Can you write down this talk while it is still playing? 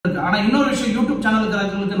இல்லை. ஆனா இன்னொரு விஷயம் யூடியூப்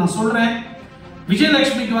சேனலுக்கு நான் சொல்றேன்,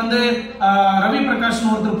 விஜயலட்சுமிக்கு வந்து ரவி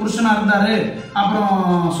பிரகாஷ்னு ஒருத்தர் புருஷனா இருந்தாரு, அப்புறம்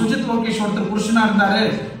சுஜித் லோகேஷ் ஒருத்தர் புருஷனா இருந்தாரு,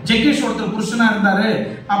 ஜெகேஷ் ஒருத்தர் புருஷனா இருந்தாரு,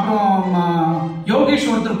 அப்புறம் யோகேஷ்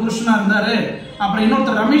ஒருத்தர் புருஷனா இருந்தாரு, அப்புறம்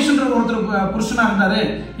இன்னொருத்தர் ரமேஷ்ன்ற ஒருத்தர் புருஷனா இருந்தாரு,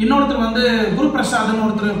 இன்னொருத்தர் வந்து குரு பிரசாத்னு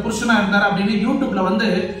ஒருத்தர் புருஷனா இருந்தாரு அப்படின்னு யூடியூப்ல வந்து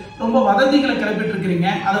ரொம்ப வதந்திகளை கிளப்பிட்டு இருக்கிறீங்க.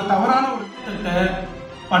 அது தவறான ஒரு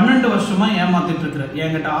 12 வருஷமா ஏமாத்திட்டு இருக்கிற.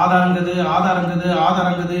 என்கிட்ட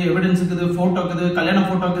ஆதாரங்குது, எவிடன்ஸ் இருக்குது, போட்டோ இருக்குது, கல்யாண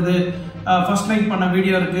போட்டோ இருக்குது, ஃபர்ஸ்ட் நைட் பண்ண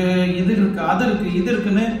வீடியோ இருக்கு, இது இருக்கு, அது இருக்கு, இது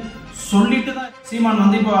இருக்குன்னு சொல்லிட்டு தான் சீமான்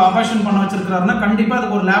வந்து இப்போ அபார்ஷன் பண்ண வச்சிருக்கிறாருன்னா கண்டிப்பா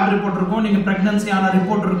அதுக்கு ஒரு லேப் ரிப்போர்ட் இருக்கும், நீங்க பிரெக்னன்சி ஆன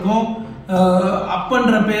ரிப்போர்ட் இருக்கும்,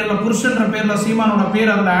 அப்பன்ற பேர்ல புருஷன்ற பேர்ல சீமானோட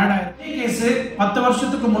பேர் அதுல ஆட் ஆயிருக்கு. கேஸ் 10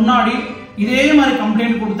 வருஷத்துக்கு முன்னாடி இதே மாதிரி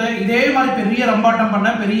கம்ப்ளைண்ட் கொடுத்த, இதே மாதிரி பெரிய ரம்பாட்டம் பண்ண,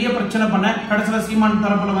 பெரிய பிரச்சனை பண்ண, கடைசியில சீமான்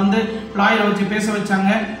தரப்புல வந்து லாயரை வச்சு பேச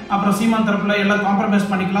வச்சாங்க. அப்புறம் சீமான் தரப்புல எல்லாம் காம்ப்ரமைஸ்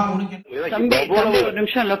பண்ணிக்கலாம்.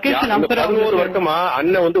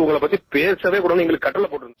 அண்ணன் வந்து உங்களை பத்தி பேசவே கூட எங்களுக்கு கட்டளை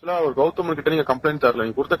போட்டு ஒரு கௌதம் கிட்ட நீங்க கம்ப்ளைண்ட் தரல,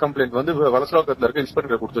 நீங்க கொடுத்த கம்ப்ளைண்ட் வந்து வலசலோகத்துல இருக்க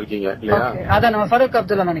இன்ஸ்பெக்டர் கொடுத்துருக்கீங்க இல்லையா? அதான் நம்ம ஃபரூக்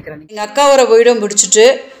அப்துல்லா நினைக்கிறேன். எங்க அக்காவோட வீடியோ முடிச்சுட்டு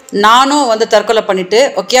நானும் வந்து தற்கொலை பண்ணிட்டு,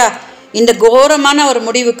 ஓகே, இந்த கோரமான ஒரு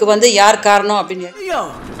முடிவுக்கு வந்து யார் காரணம் அப்படின்னு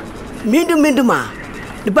மீண்டுமா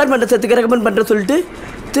டிபார்ட்மெண்ட் சத்துக்கு ரெக்கமெண்ட் பண்ற சொல்லிட்டு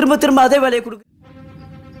திரும்ப அதே வேலையை கொடுக்கு.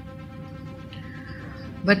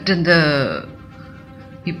 பட் இந்த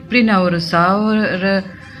இப்படி நான் ஒரு சாவர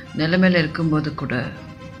நிலைமையில இருக்கும்போது கூட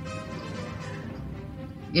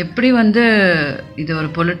எப்படி வந்து இதை ஒரு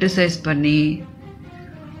பொலிட்டிசைஸ் பண்ணி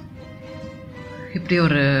இப்படி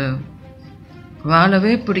ஒரு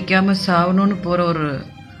வாழவே பிடிக்காம சாவணும்னு போகிற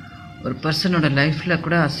ஒரு பர்சனோட லைஃப்பில்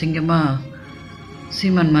கூட அசிங்கமாக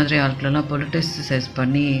சீமான் மாதிரி ஆட்களெல்லாம் பொலிட்டிசைஸ்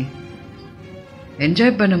பண்ணி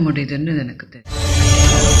என்ஜாய் பண்ண முடியுதுன்னு எனக்கு தெரியும்.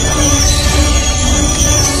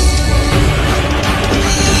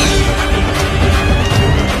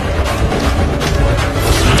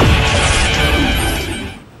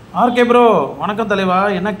 ஆர்கே ப்ரோ, வணக்கம் தலைவா.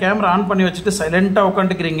 என்ன கேமரா ஆன் பண்ணி வச்சுட்டு சைலண்ட்டாக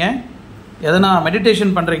உட்காந்துக்கிறீங்க? எதனா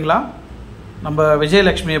மெடிடேஷன் பண்ணுறீங்களா? நம்ம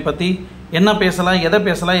விஜயலட்சுமியை பற்றி என்ன பேசலாம், எதை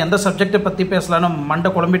பேசலாம், எந்த சப்ஜெக்டை பற்றி பேசலாம்னு மண்டை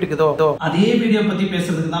குழம்பிட்டுக்குதோ அதே வீடியோ பற்றி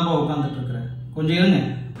பேசுறதுக்கு தான் உட்காந்துட்டு இருக்கிறேன். கொஞ்சம் இருங்க,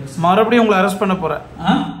 மறுபடியும் உங்களை அரெஸ்ட் பண்ண போகிறேன்.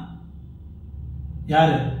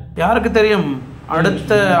 யாருக்கு தெரியும்?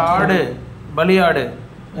 அடுத்த ஆடு பலியாடு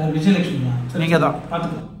விஜயலட்சுமி நீங்கள் தான்.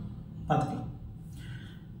 பார்த்துக்கலாம்.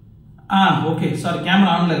 ஓகே, சாரி,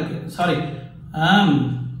 கேமரா ஆன்ல இருக்கு. சாரி,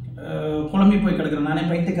 குழம்பி போய் கிடக்குறேன் நானே,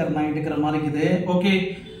 பைத்தியக்காரன் நான் எடுக்கிற மாதிரி இருக்குது. ஓகே,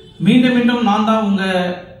 மீண்டும் நான் தான் உங்க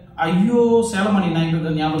சேலமணி,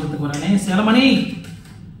 நான் ஞாபகத்துக்கு வரேனே, சேலமணி.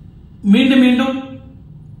 மீண்டும்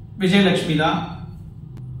விஜயலட்சுமி தான்.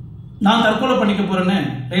 நான் தற்கொலை பண்ணிக்க போறேன்னு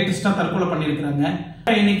லேட்டஸ்டா தற்கொலை பண்ணிருக்கிறாங்க.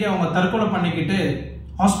 இன்னைக்கு அவங்க தற்கொலை பண்ணிக்கிட்டு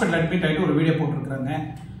ஹாஸ்பிட்டல் அட்மிட் ஆகிட்டு ஒரு வீடியோ போட்டிருக்கிறாங்க.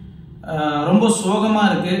 ரொம்ப சோகமா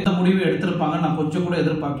இருக்கு. இந்த முடிவு எடுத்திருப்பாங்க நான் கொஞ்சம் கூட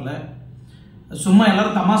எதிர்பார்க்கல. சும்மா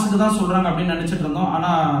எல்லாரும் தமாசுக்கு தான் சொல்றாங்க அப்படின்னு நினைச்சிட்டு இருந்தோம்.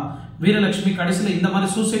 ஆனா வீரலட்சுமி கடைசியில் இந்த மாதிரி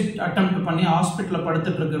சூசைட் அட்டெம்ப்ட் பண்ணி ஹாஸ்பிட்டலில்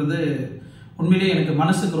படுத்துட்டு இருக்கிறது உண்மையிலேயே எனக்கு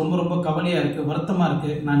மனசுக்கு ரொம்ப கவலையா இருக்கு, வருத்தமா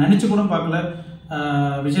இருக்கு. நான் நினைச்சு கூட பார்க்கல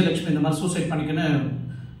விஜயலட்சுமி இந்த மாதிரி சூசைட் பண்ணிக்கின்னு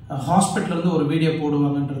ஹாஸ்பிட்டல்ல இருந்து ஒரு வீடியோ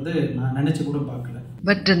போடுவாங்கன்றது நான் நினைச்சு கூட பார்க்கல.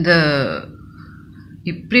 பட் இந்த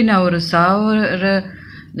இப்படி நான் ஒரு சாவர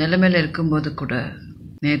நிலைமையில இருக்கும்போது கூட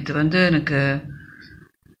நேற்று வந்து எனக்கு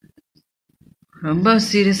ரொம்ப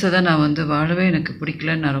சீரியஸாக தான் நான் வந்து வாழவே எனக்கு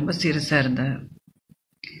பிடிக்கலன்னு நான் ரொம்ப சீரியஸாக இருந்தேன்.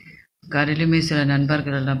 காலையிலுமே சில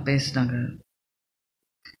நண்பர்கள் எல்லாம் பேசினாங்க.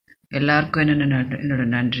 எல்லாருக்கும் என்னோட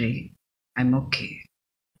நன்றி. I'm okay.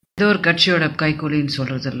 ஏதோ ஒரு கட்சியோட கைக்கூலின்னு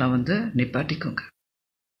சொல்கிறதெல்லாம் வந்து நிப்பாட்டிக்கோங்க.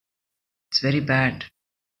 It's very bad.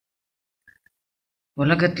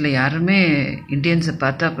 உலகத்தில் யாருமே இந்தியன்ஸை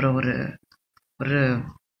பார்த்தா அப்புறம்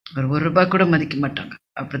ஒரு ரூபாய் கூட மதிக்க மாட்டாங்க.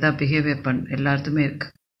 அப்படிதான் பிஹேவியர் எல்லாத்துமே இருக்கு.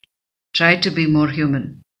 Try to be more human,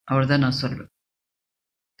 அவ்வளோதான் நான் சொல்லுவேன்.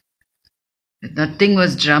 Nothing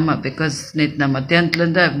was drama. பிகாஸ் நேற்று நான்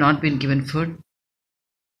மத்தியானத்துலேருந்து I have not been given food.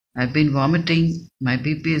 I've been vomiting. My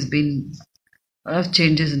BP has been a lot of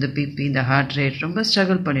changes in the BP, in the heart rate. ரொம்ப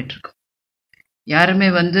struggle பண்ணிட்டு இருக்கோம். யாருமே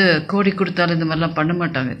வந்து கோடி கொடுத்தாலும் இந்த மாதிரிலாம் பண்ண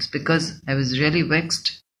மாட்டாங்க. It's because I was really vexed.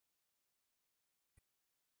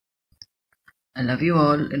 I love you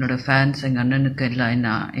all. என்னோட ஃபேன்ஸ், எங்கள் அண்ணனுக்கு எல்லாம்,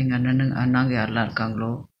 எங்கள் அண்ணாங்க யாரெல்லாம்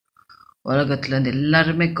இருக்காங்களோ உலகத்தில் இருந்து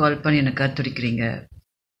எல்லாருமே கால் பண்ணி எனக்கு கத்துடிக்கிறீங்க.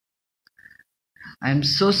 I am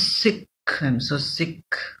so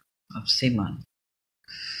sick of Seeman.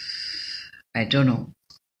 I don't know.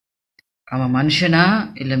 அவன் மனுஷனா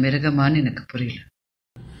இல்லை மிருகமானு எனக்கு புரியல.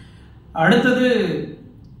 அடுத்தது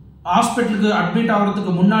ஹாஸ்பிட்டலுக்கு அட்மிட்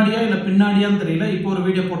ஆகிறதுக்கு முன்னாடியா இல்லை பின்னாடியான்னு தெரியல. இப்போ ஒரு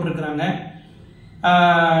வீடியோ போட்டிருக்கிறாங்க.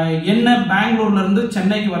 என்ன பெங்களூர்ல இருந்து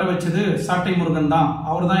சென்னைக்கு வர வச்சது சாட்டை முருகன் தான்.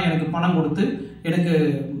 அவர் தான் எனக்கு பணம் கொடுத்து எனக்கு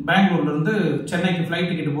பெங்களூர்ல இருந்து சென்னைக்கு ஃபிளைட்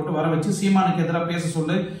டிக்கெட் போட்டு வர வச்சு சீமானுக்கு எதிராக பேச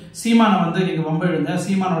சொல்லு, சீமானை வந்து நீங்க வம்பிழுங்க,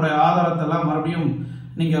 சீமானோட ஆதாரத்தெல்லாம் மறுபடியும்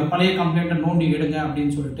நீங்க பழைய கம்ப்ளைண்ட்டை நோண்டி எடுங்க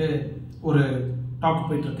அப்படின்னு சொல்லிட்டு ஒரு டாக்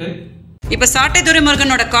போயிட்டு இருக்கு. இப்போ சாட்டை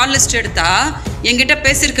துரைமுருகனோட கால் லிஸ்ட் எடுத்தா என்கிட்ட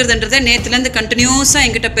பேசியிருக்கிறதுன்றதை நேற்றுலேருந்து கண்டினியூஸாக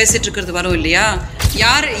என்கிட்ட பேசிட்டு இருக்கிறது வரும் இல்லையா?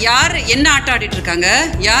 யார் யார் என்ன ஆட்டம் ஆடிட்டு இருக்காங்க,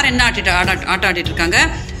 யார் என்ன ஆட்டம் ஆடிட்டு இருக்காங்க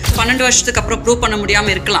 12 வருஷத்துக்கு அப்புறம் ப்ரூவ் பண்ண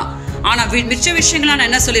முடியாமல் இருக்கலாம். ஆனால் மிச்ச விஷயங்கள்லாம் நான்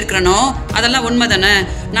என்ன சொல்லியிருக்கிறேனோ அதெல்லாம் உண்மை தானே.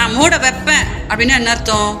 நான் மூட வைப்பேன் அப்படின்னா என்ன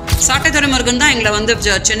அர்த்தம்? சாட்டை துரைமுருகன் தான் எங்களை வந்து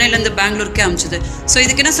சென்னையிலேருந்து பெங்களூருக்கே அமிச்சுது. ஸோ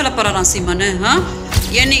இதுக்கு என்ன சொல்ல போகிறான் சீமானு?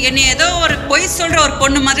 என்னை ஏதோ ஒரு பொய் சொல்கிற ஒரு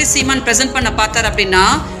பொண்ணு மாதிரி சீமான் ப்ரெசென்ட் பண்ண பார்த்தார் அப்படின்னா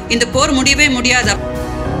இந்த போர் முடியவே முடியாது.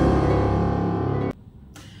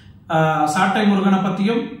 சாட்டை முருகனை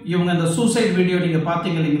பத்தியும் இவங்க இந்த சூசைட் வீடியோ நீங்க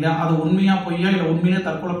பாத்தீங்க இல்லைங்களா, அது உண்மையா பொய்யா இல்ல உண்மையிலே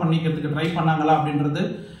தற்கொலை பண்ணிக்கிறதுக்கு ட்ரை பண்ணாங்களா அப்படின்றது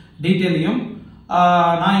டீட்டெயிலையும்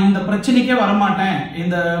நான் இந்த பிரச்சனைக்கே வரமாட்டேன்,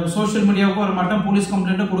 இந்த சோசியல் மீடியாவுக்கும் வரமாட்டேன், போலீஸ்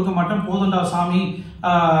கம்ப்ளைண்ட்டும் கொடுக்க மாட்டேன், போதுண்டா சாமி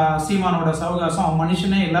சீமானோட சவகாசம், அவன்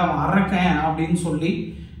மனுஷனே இல்லை, அவன் அறக்கேன் அப்படின்னு சொல்லி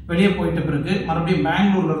வெளியே போயிட்ட பிறகு மறுபடியும்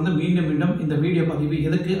பெங்களூர்ல இருந்து மீண்டும் இந்த வீடியோ பதிவு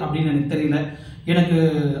எதுக்கு அப்படின்னு எனக்கு தெரியல. எனக்கு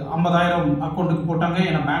 50,000 அக்கௌண்ட்டுக்கு போட்டாங்க,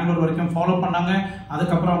 என்னை பெங்களூர் வரைக்கும் ஃபாலோ பண்ணாங்க,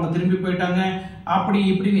 அதுக்கப்புறம் அவங்க திரும்பி போயிட்டாங்க, அப்படி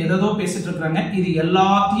இப்படின்னு எதோ பேசிட்டு இருக்கிறாங்க. இது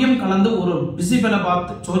எல்லாத்தையும் கலந்து ஒரு பிசிபல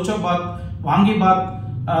பாத், சோச்சோ பாத், வாங்கி பாத்,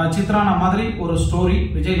 சித்ரானா மாதிரி ஒரு ஸ்டோரி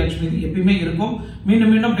விஜயலட்சுமி எப்பயுமே இருக்கும்.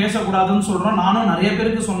 மீண்டும் பேசக்கூடாதுன்னு சொல்றோம். நானும் நிறைய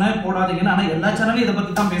பேருக்கு சொன்னேன் போடாதீங்கன்னு, ஆனா எல்லா சேனலும் இதை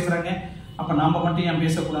பத்தி தான் பேசுறாங்க. அப்ப நாம மட்டும் ஏன்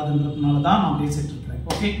பேசக்கூடாதுன்றதுனால தான் நான் பேசிட்டு இருக்கிறேன்.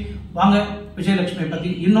 ஓகே, வாங்க விஜயலட்சுமி பத்தி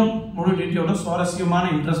இன்னும் முழு டீட்டெயிலோட சுவாரஸ்யமான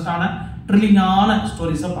இன்ட்ரெஸ்டான த்ரில்லிங்கான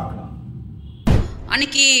ஸ்டோரிஸை பார்க்கலாம்.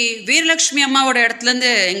 அன்னைக்கு வீரலட்சுமி அம்மாவோட இடத்துல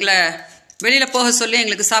இருந்து எங்களை வெளியில போக சொல்லி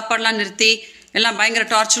எங்களுக்கு சாப்பாடுலாம் நிறுத்தி எல்லாம் பயங்கர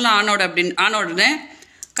டார்ச்சர்லாம் ஆன உடனே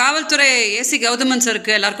காவல்துறை ஏசி கௌதமன்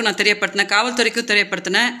சருக்கு எல்லாருக்கும் நான் தெரியப்படுத்தினேன், காவல்துறைக்கும்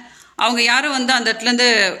தெரியப்படுத்தினேன். அவங்க யாரும் வந்து அந்த இடத்துல இருந்து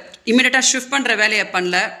இமீடியட்டா ஷிஃப்ட் பண்ற வேலையை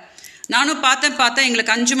பண்ணல. நானும் பார்த்தேன்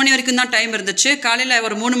எங்களுக்கு 5 மணி வரைக்கும் தான் டைம் இருந்துச்சு. காலையில்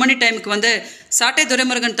ஒரு 3 மணி டைமுக்கு வந்து சாட்டை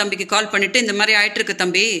துரைமுருகன் தம்பிக்கு கால் பண்ணிட்டு இந்த மாதிரி ஆயிட்டு இருக்கு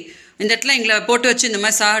தம்பி, இந்த இடத்துல எங்களை போட்டு வச்சு இந்த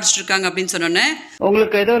மாதிரி சாடிச்சுட்டு இருக்காங்க அப்படின்னு சொன்னோன்னே,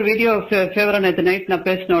 உங்களுக்கு ஏதோ ஒரு வீடியோ ஃபேவரா நேற்று நைட் நான்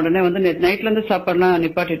பேசின உடனே வந்து நேற்று நைட்ல இருந்து சாப்பாடுலாம்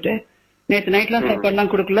நிப்பாட்டிட்டு நேற்று நைட்லாம்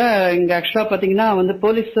சாப்பாடுலாம் கொடுக்கல. இங்க ஆக்சுவலா பாத்தீங்கன்னா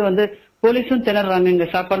வந்து போலீஸும் திணறாங்க, இங்க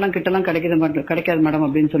சாப்பாடுலாம் கிட்டலாம் கிடைக்காது மேடம்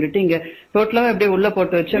அப்படின்னு சொல்லிட்டு இங்க டோட்டலாவே அப்படியே உள்ள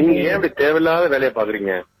போட்டு வச்சு. ஏன் அப்படி தேவையில்லாத வேலையை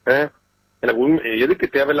பாக்குறீங்க? எனக்கு எதுக்கு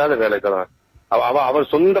தேவையில்லாத வேலை தான்?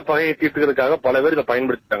 அவர் சொந்த பகையை தீர்த்துக்கிறதுக்காக பல பேர் இதை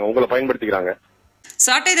பயன்படுத்திட்டாங்க, உங்களை பயன்படுத்திக்கிறாங்க.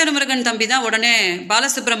 சாட்டை துரைமுருகன் தம்பி தான் உடனே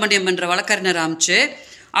பாலசுப்ரமணியம் என்ற வழக்கறிஞர் அமைச்சு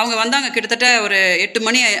அவங்க வந்தாங்க. கிட்டத்தட்ட ஒரு 8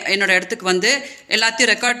 மணி என்னோட இடத்துக்கு வந்து எல்லாத்தையும்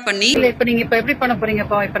ரெக்கார்ட் பண்ணி, இப்ப நீங்க இப்ப எப்படி பண்ண போறீங்க?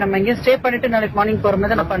 இப்ப நம்ம இங்க ஸ்டே பண்ணிட்டு நாளைக்கு மார்னிங் போற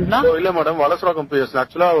மாதிரி நான் பண்ணலாம். இல்ல மேடம், வலசராக்கம்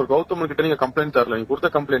ஆக்சுவலா ஒரு கௌதம் கிட்ட நீங்க கம்ப்ளைண்ட் தரல. நீங்க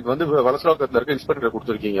கொடுத்த கம்ப்ளைண்ட் வந்து வலசராக்கத்துல இருக்க இன்ஸ்பெக்டர்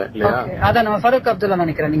கொடுத்திருக்கீங்க இல்லையா? அதான் நம்ம ஃபருக் அப்துல்லா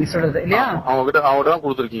நினைக்கிறேன் நீங்க சொல்றது இல்லையா? அவங்க தான்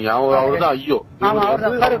கொடுத்திருக்கீங்க. அவரு தான் ஐயோ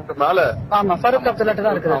மேல. ஆமா, ஃபருக் அப்துல்லா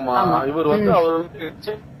தான் இருக்கு. ஆமா, இவர் வந்து அவர்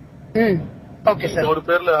ஒரு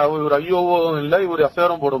பேர்ல இவர் ஐயோவோ இல்ல, இவர்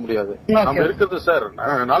அஃபேரும் போட முடியாது. நம்ம இருக்குது சார்,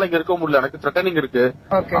 நாளைக்கு இருக்க முடியல, எனக்கு த்ரெட்டனிங் இருக்கு,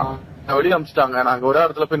 வெளியே அமிச்சிட்டாங்க, நாங்க ஒரே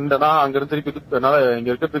இடத்துல போய் நின்றா அங்க இருந்து திருப்பி என்னால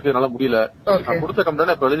இங்க இருக்கிறதுக்கு என்னால முடியல. நான் கொடுத்த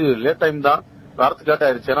கம்ப்ளைண்ட் இப்ப எழுதி லேட் டைம் தான், வாரத்துக்கு லேட்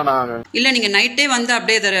ஆயிடுச்சு. ஏன்னா நாங்க இல்ல நீங்க நைட்டே வந்து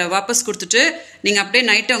அப்படியே இதை வாபஸ் கொடுத்துட்டு நீங்க அப்படியே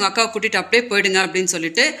நைட்டே உங்க அக்காவை கூட்டிட்டு அப்படியே போயிடுங்க அப்படின்னு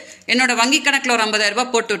சொல்லிட்டு என்னோட வங்கி கணக்குல ஒரு 50,000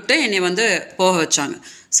 ரூபாய் போட்டு விட்டு என்னை வந்து போக வச்சாங்க.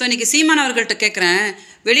 ஸோ இன்னைக்கு சீமான் அவர்கள்ட்ட கேட்குறேன்,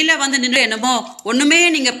 வெளியில வந்து நின்று என்னமோ ஒண்ணுமே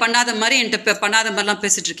நீங்க பண்ணாத மாதிரி என்கிட்ட பண்ணாத மாதிரிலாம்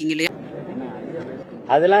பேசிட்டு இருக்கீங்க இல்லையா?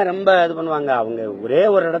 அதெல்லாம் ரொம்ப இது பண்ணுவாங்க. அவங்க ஒரே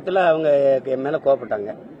ஒரு இடத்துல அவங்க என் மேல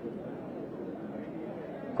கோவப்பட்டாங்க.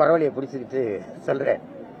 குறவழியை பிடிச்சிக்கிட்டு சொல்றேன்,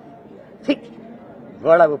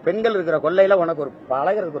 இவ்வளவு பெண்கள் இருக்கிற கொள்ளையில உனக்கு ஒரு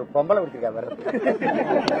பழகிறதுக்கு ஒரு பொம்பளை பிடிச்சிருக்கா வர.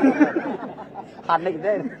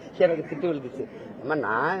 அன்னைக்குதான் எனக்கு திட்டு விழுந்துச்சு.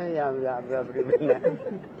 நான் அப்படி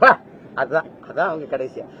அதான் அவங்க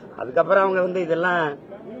கடைசியா. அதுக்கப்புறம் அவங்க வந்து இதெல்லாம்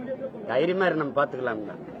தைரியமா நம்ம பாத்துக்கலாம்.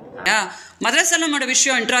 மதரசலமோட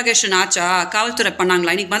விஷயம் இன்ட்ராகேஷன் ஆச்சா? காவல்துறை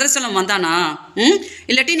பண்ணாங்களா? இன்னைக்கு மதரசலம் வந்தானா?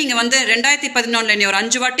 இல்லாட்டி நீங்க வந்து 2011 நீ ஒரு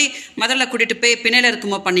 5 வாட்டி மதரில் கூட்டிட்டு போய் பிணையில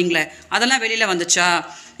இருக்குமோ பண்ணீங்களே, அதெல்லாம் வெளியில வந்துச்சா?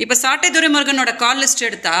 இப்ப சாட்டை துரைமுருகனோட கால் லிஸ்ட்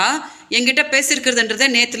எடுத்தா என்கிட்ட பேசிருக்கிறதுன்றதை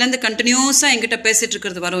நேத்துல இருந்து கண்டினியூஸா என்கிட்ட பேசிட்டு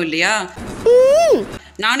இருக்கிறது வரும் இல்லையா?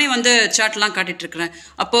 நானே வந்து சாட்லாம் காட்டிட்டு இருக்கிறேன்.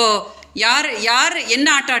 அப்போ யார் யார் என்ன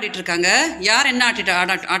ஆட்டம் ஆடிட்டு இருக்காங்க, யார் என்ன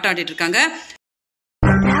ஆட்டம் ஆடிட்டு இருக்காங்க?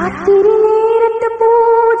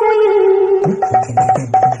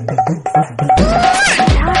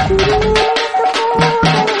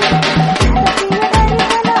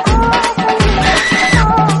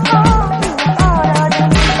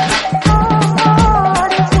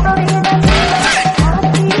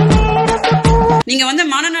 நீங்க வந்து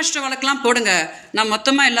மான நஷ்ட வழக்கெல்லாம் போடுங்க, நான்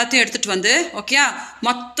மொத்தமாக எல்லாத்தையும் எடுத்துகிட்டு வந்து ஓகே,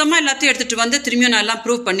 மொத்தமாக எல்லாத்தையும் எடுத்துகிட்டு வந்து திரும்பியும் நான் எல்லாம்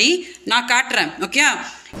ப்ரூவ் பண்ணி நான் காட்டுறேன் ஓகே.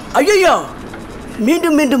 ஐயோ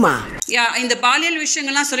மீண்டும் மீண்டுமா? இந்த பாலியல்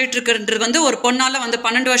விஷயங்கள்லாம் சொல்லிட்டு இருக்கிறது வந்து ஒரு பொண்ணால வந்து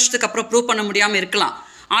 12 வருஷத்துக்கு அப்புறம் ப்ரூவ் பண்ண முடியாமல் இருக்கலாம்.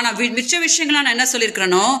 ஆனால் மிச்ச விஷயங்கள்லாம் நான் என்ன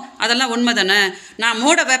சொல்லியிருக்கிறேனோ அதெல்லாம் உண்மை தானே. நான்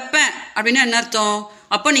மூட வைப்பேன் அப்படின்னா என்ன அர்த்தம்?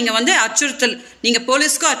 அப்போ நீங்கள் வந்து அச்சுறுத்தல், நீங்கள்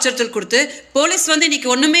போலீஸ்க்கும் அச்சுறுத்தல் கொடுத்து போலீஸ் வந்து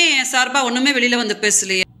இன்னைக்கு ஒன்றுமே சார்பாக ஒன்றுமே வெளியில் வந்து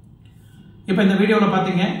பேசலையே. இப்போ இந்த வீடியோவில்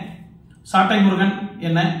பார்த்தீங்க, சாட்டை முருகன்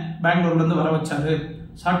என்ன பெங்களூர்லேருந்து வர வச்சாரு.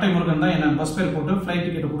 சாட்டை முருகன் தான் என்னை பஸ் ஃபேர் போட்டு ஃப்ளைட்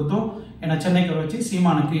டிக்கெட் கொடுத்தோம் என்னை சென்னைக்கு வர வச்சு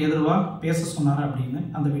சீமானுக்கு எதிர்வாக பேச சொன்னார் அப்படின்னு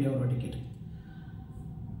அந்த வீடியோ ஒரு டிக்கெட்.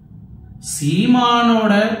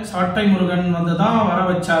 சீமானோட சாட்டை முருகன் வந்து தான் வர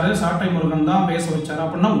வச்சாரு, சாட்டை முருகன் தான் பேச வச்சாரு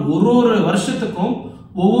அப்படின்னா ஒரு வருஷத்துக்கும்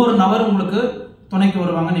ஒவ்வொரு நபர் உங்களுக்கு துணைக்கு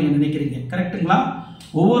வருவாங்க நீங்க நினைக்கிறீங்க, கரெக்டுங்களா?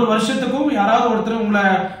 ஒவ்வொரு வருஷத்துக்கும் யாராவது ஒருத்தர் உங்களை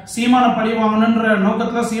சீமான பழி வாங்கணுன்ற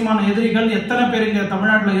நோக்கத்துல சீமான எதிரிகள் எத்தனை பேர் இங்க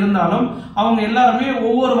தமிழ்நாட்டில் இருந்தாலும் அவங்க எல்லாருமே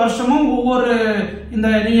ஒவ்வொரு வருஷமும் ஒவ்வொரு இந்த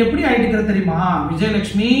நீ எப்படி ஆயிட்டுக்கிற தெரியுமா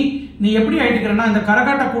விஜயலட்சுமி, நீ எப்படி ஆயிட்டுக்கிறன்னா இந்த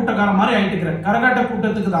கரகாட்ட கூட்டக்கார மாதிரி ஆயிட்டுக்கிற. கரகாட்ட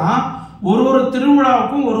கூட்டத்துக்கு தான் ஒரு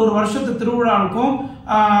திருவிழாவுக்கும் ஒரு வருஷத்து திருவிழாவுக்கும்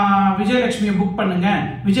விஜயலட்சுமியை புக் பண்ணுங்க,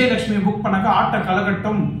 விஜயலட்சுமியை புக் பண்ணாக்க ஆட்ட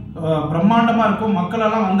கலகட்டும் பிரம்மாண்டமா இருக்கும், மக்கள்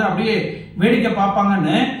எல்லாம் வந்து அப்படியே வேடிக்கை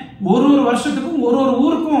பார்ப்பாங்கன்னு ஒரு வருஷத்துக்கும் ஒரு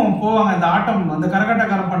ஊருக்கும் போவாங்க. இந்த ஆட்டம் அந்த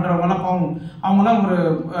கரகாட்டக்காரம் பண்றவங்க எல்லாம் பாவம், அவங்கெல்லாம் ஒரு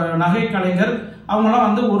நகை கலைஞர், அவங்கெல்லாம்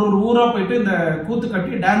வந்து ஒரு ஊரா போயிட்டு இந்த கூத்து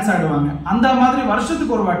கட்டி டான்ஸ் ஆடுவாங்க. அந்த மாதிரி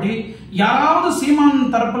வருஷத்துக்கு ஒரு வாட்டி யாராவது சீமான்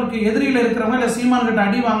தரப்புக்கு எதிரியில இருக்கிறவங்க இல்ல சீமான் கிட்ட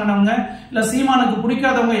அடி வாங்கினவங்க இல்ல சீமானுக்கு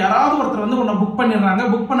பிடிக்காதவங்க யாராவது ஒருத்தர் வந்து உன்னை புக் பண்ணிடுறாங்க.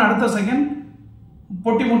 புக் பண்ண அடுத்த செகண்ட்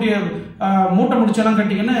பொட்டி மூட்டை முடிச்செல்லாம்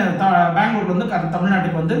கட்டிக்கின்னு பெங்களூர்ல இருந்து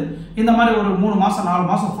தமிழ்நாட்டுக்கு வந்து இந்த மாதிரி ஒரு 3 மாசம் 4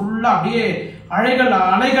 மாசம் ஃபுல்லா அப்படியே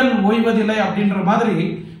அலைகள் ஓய்வதில்லை அப்படின்ற மாதிரி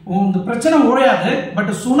இந்த பிரச்சனை ஓயாது.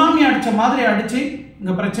 பட் சுனாமி அடிச்ச மாதிரி அடிச்சு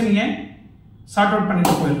இந்த பிரச்சனையை சார்ட் அவுட்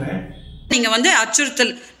பண்ணிட்டு போயிடுறேன். நீங்க வந்து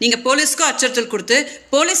அச்சுறுத்தல், நீங்க போலீஸ்க்கும் அச்சுறுத்தல் கொடுத்து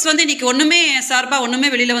போலீஸ் வந்து இன்னைக்கு ஒண்ணுமே சார்பா ஒண்ணுமே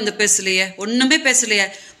வெளியில வந்து பேசலையே, ஒண்ணுமே பேசலையே.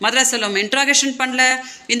 மதுரை செல்வம் இன்ட்ராகேஷன் பண்ணல.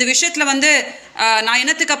 இந்த விஷயத்துல வந்து நான்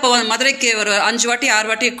என்னத்துக்கு அப்போ மதுரைக்கு ஒரு 5 வாட்டி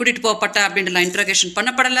 6 வாட்டி கூட்டிட்டு போகப்பட்டேன் அப்படின்ட்டு இன்ட்ராகேஷன்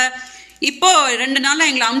பண்ணப்படல. இப்போ 2 நாளா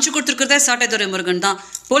எங்களை அமுச்சு கொடுத்துருக்கிறதே சாட்டைத்துறை முருகன் தான்.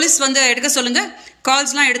 போலீஸ் வந்து எடுக்க சொல்லுங்க,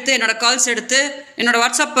 கால்ஸ்லாம் எடுத்து என்னோட கால்ஸ் எடுத்து என்னோட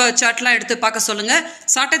வாட்ஸ்அப் சாட்லாம் எடுத்து பார்க்க சொல்லுங்க.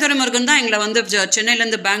 சாட்டைத்துறை முருகன் தான் எங்களை வந்து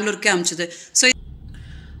சென்னையிலேருந்து பெங்களூருக்கே அமுச்சுது. ஸோ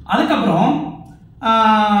அதுக்கப்புறம்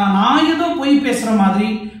நான் ஏதோ பொய் பேசுற மாதிரி,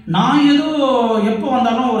 நான் ஏதோ எப்போ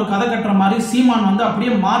வந்தாலும் ஒரு கதை கட்டுற மாதிரி சீமான் வந்து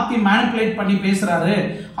அப்படியே மாத்தி மேனிபுலேட் பண்ணி பேசுறாரு.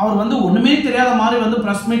 அவர் வந்து ஒண்ணுமே தெரியாத மாதிரி வந்து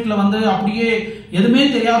பிரஸ் மீட்ல வந்து அப்படியே எதுவுமே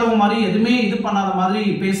தெரியாதவங்க மாதிரி எதுவுமே இது பண்ணாத மாதிரி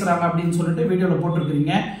பேசுறாங்க அப்படின்னு சொல்லிட்டு வீடியோல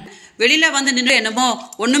போட்டிருக்கீங்க. வெளியில வந்து நின்று என்னமோ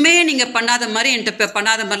ஒண்ணுமே நீங்க பண்ணாத மாதிரி என்கிட்ட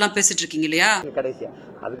பண்ணாத மாதிரிலாம் பேசிட்டு இருக்கீங்க இல்லையா? கடைசியா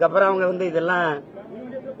அதுக்கப்புறம் அவங்க வந்து இதெல்லாம்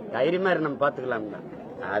தைரியமா நம்ம பாத்துக்கலாம்.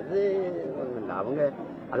 அது அவங்க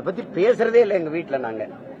அதை பத்தி பேசுறதே இல்லை எங்க வீட்டுல. நாங்க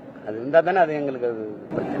அது இருந்தா தானே அது எங்களுக்கு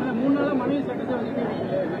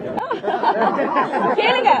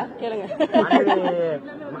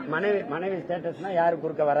மனைவி ஸ்டேட்டஸ்னா யாரு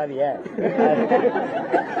குறுக்க வராதிய.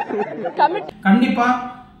 கண்டிப்பா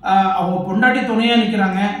அவங்க பொண்டாட்டி துணையா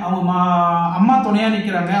நிக்கிறாங்க, அவங்க அம்மா துணையா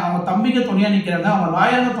நிக்கிறாங்க, அவங்க தம்பிக்கு துணையா நிக்கிறாங்க, அவங்க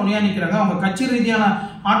லாயர்கள் துணையா நிக்கிறாங்க, அவங்க கட்சி ரீதியான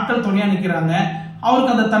ஆட்கள் துணையா நிக்கிறாங்க.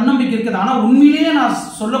 அவருக்கு அந்த தன்னம்பிக்கை இருக்குது. ஆனா உண்மையிலேயே நான்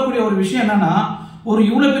சொல்லக்கூடிய ஒரு விஷயம் என்னன்னா, ஒரு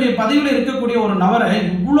இவ்வளவு பெரிய பதவியில இருக்கக்கூடிய ஒரு நபரை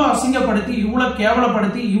இவ்வளவு அசிங்கப்படுத்தி இவ்வளவு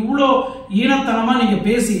கேவலப்படுத்தி இவ்வளவு ஈனத்தனமா நீங்க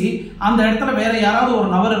பேசி அந்த இடத்துல வேற யாராவது ஒரு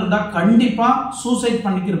நபர் இருந்தா கண்டிப்பா சூசைட்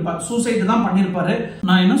தான் பண்ணிருப்பாரு.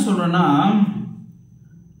 நான் என்ன சொல்றேன்னா,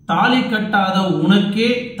 தாலி கட்டாத உனக்கே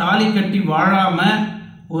தாலி கட்டி வாழாம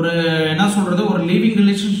ஒரு என்ன சொல்றது ஒரு லிவிங்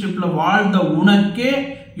ரிலேஷன்ஷிப்ல வாழ்ந்த உனக்கே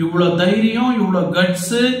இவ்வளவு தைரியம், இவ்வளவு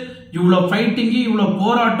கட்ஸ், இவ்வளவு ஃபைட்டிங், இவ்வளவு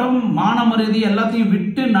போராட்டம், மான மரியாதை எல்லாத்தையும்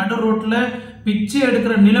விட்டு நடு ரோட்ல பிச்சை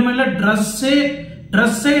எடுக்கிற நிலைமையில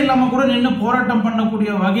ட்ரெஸ்ஸே இல்லாம கூட நின்று போராட்டம்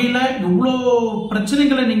பண்ணக்கூடிய வகையில இவ்வளோ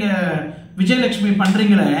பிரச்சனைகளை நீங்க விஜயலட்சுமி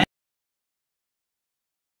பண்றீங்களே.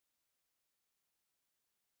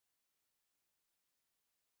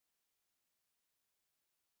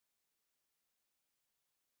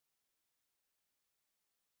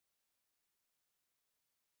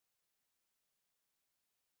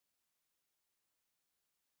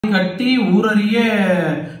 கட்டி ஊரறிய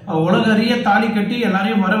உலகறிய தாலி கட்டி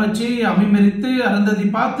எல்லாரையும் வர வச்சு அமிமெரித்து அருந்ததி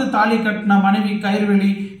பார்த்து தாலி கட்டின மனைவி கயிறுவெளி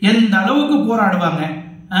எந்த அளவுக்கு போராடுவாங்க.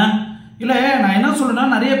 இல்ல நான் என்ன சொல்றேன்னா,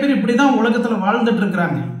 நிறைய பேர் இப்படிதான் உலகத்துல வாழ்ந்துட்டு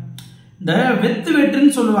இருக்கிறாங்க. இந்த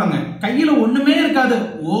வெட்டுன்னு சொல்லுவாங்க, கையில ஒண்ணுமே இருக்காது,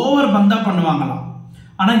 ஓவர் பந்தா பண்ணுவாங்களாம்.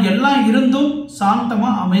 ஆனா எல்லாம் இருந்தும்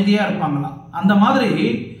சாந்தமா அமைதியா இருப்பாங்களாம். அந்த மாதிரி.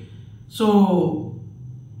 சோ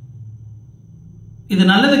இது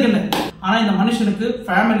நல்லதுக்கு இல்லை. ஆனா இந்த மனுஷனுக்கு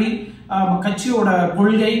ஃபேமிலி கட்சியோட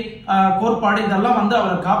கொள்கை கோட்பாடு இதெல்லாம் வந்து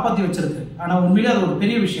அவரை காப்பாற்றி வச்சிருக்கு. ஆனால் உண்மையிலே அது ஒரு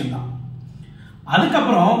பெரிய விஷயம்தான்.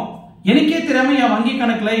 அதுக்கப்புறம் எனக்கே தெரியாம என் வங்கி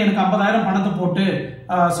கணக்குல எனக்கு 50,000 பணத்தை போட்டு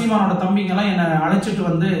சீமானோட தம்பிங்கெல்லாம் என்னை அழைச்சிட்டு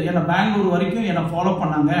வந்து என்னை பெங்களூர் வரைக்கும் என்னை ஃபாலோ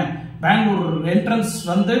பண்ணாங்க. பெங்களூர் என்ட்ரன்ஸ்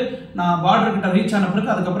வந்து நான் பார்டர் கிட்ட ரீச் ஆன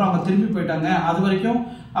பிறகு அதுக்கப்புறம் அவங்க திரும்பி போயிட்டாங்க. அது வரைக்கும்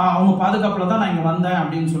அவங்க பாதுகாப்புல தான் நான் இங்க வந்தேன்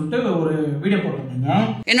அப்படின்னு சொல்லிட்டு ஒரு வீடியோ போட்டிருந்தீங்க.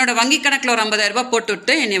 என்னோட வங்கி கணக்குல ஒரு 50,000 ரூபாய் போட்டு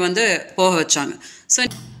விட்டு என்னை வந்து போக வச்சாங்க.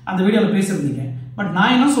 அந்த வீடியோவில் பேசியிருந்தீங்க. பட்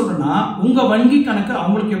நான் என்ன சொல்றேன்னா, உங்க வங்கி கணக்கு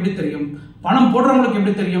அவங்களுக்கு எப்படி தெரியும்? பணம் போடுறவங்களுக்கு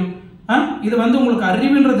எப்படி தெரியும்? இது வந்து உங்களுக்கு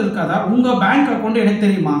அறிவுன்றது இருக்காதா? உங்க பேங்க் அக்கௌண்ட் எனக்கு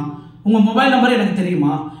தெரியுமா? உங்க மொபைல் நம்பர் எனக்கு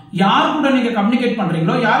தெரியுமா? யார் கூட நீங்க கம்யூனிகேட்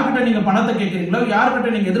பண்றீங்களோ, யார்கிட்ட நீங்க பணத்தை கேட்கறீங்களோ, யார்கிட்ட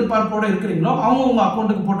நீங்க எதிர்பார்ப்போட இருக்கிறீங்களோ அவங்க உங்க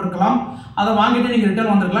அக்கௌண்ட்டுக்கு போட்டிருக்கலாம். அதை வாங்கிட்டு நீங்க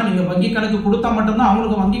ரிட்டர்ன் வந்துருக்கலாம். நீங்க வங்கி கணக்கு கொடுத்தா மட்டும்தான்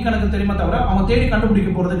அவங்களுக்கு வங்கி கணக்கு தெரியுமா தவிர அவங்க தேடி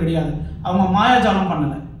கண்டுபிடிக்க போறது கிடையாது. அவங்க மாயாஜாலம்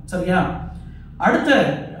பண்ணல. சரியா? அடுத்த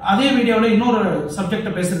அதே வீடியோவில் இன்னொரு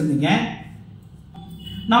சப்ஜெக்ட பேசியிருந்தீங்க.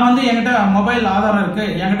 நான் வந்து என்கிட்ட மொபைல் ஆதாரம் இருக்கு,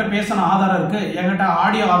 என்கிட்ட பேசின ஆதாரம் இருக்கு, என்கிட்ட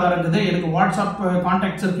ஆடியோ ஆதாரம் இருக்குது, எனக்கு வாட்ஸ்அப்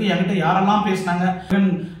கான்டாக்ட்ஸ் இருக்கு, என்கிட்ட யாரெல்லாம் பேசினாங்க,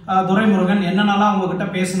 துரைமுருகன் என்னென்னலாம் உங்ககிட்ட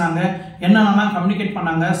பேசினாங்க, என்னென்னலாம் கம்யூனிகேட்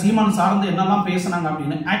பண்ணாங்க, சீமான் சார்ந்து என்னெல்லாம் பேசினாங்க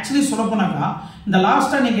அப்படின்னு. ஆக்சுவலி சொல்ல போனாக்கா இந்த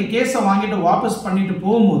லாஸ்டா நீங்க கேஸை வாங்கிட்டு வாபஸ் பண்ணிட்டு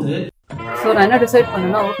போகும்போது நான் என்ன டிசைட்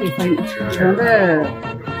பண்ணேன்னா, ஓகே ஃபைன், இது வந்து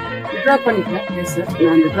வித்ட்ரா பண்ணிக்கிறேன் கேஸ்.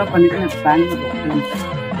 நான் வித்ட்ரா பண்ணிட்டு பெங்களூர்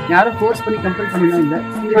யாரும் ஃபோர்ஸ் பண்ணி கம்பல் பண்ணலாம் இல்லை.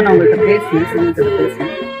 நான் அவங்கள்ட்ட பேசினேன், ஸோ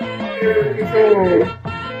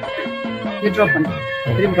வித்ட்ரா பண்ணேன்.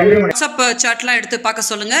 வாட்ஸ்அப் சாட்லாம் எடுத்து பார்க்க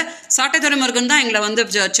சொல்லுங்க. சாட்டை துரைமுருகன் தான் எங்களை வந்து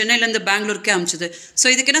சென்னையிலேருந்து பெங்களூருக்கே அனுப்பிச்சது. ஸோ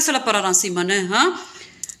இதுக்கு என்ன சொல்ல போறாராம் சீமானு?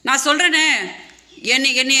 நான் சொல்றேனே,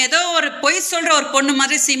 என்னை ஏதோ ஒரு பொய் சொல்ற ஒரு பொண்ணு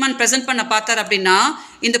மாதிரி சீமான் பிரசன்ட் பண்ண பார்த்தார் அப்படின்னா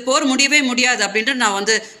இந்த போர் முடியவே முடியாது அப்படின்ட்டு நான்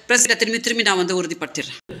வந்து திரும்பி நான் வந்து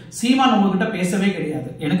உறுதிப்படுத்திடுறேன். சீமான் உங்ககிட்ட பேசவே கிடையாது.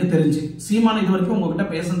 எனக்கு தெரிஞ்சு சீமான் இது வரைக்கும் உங்ககிட்ட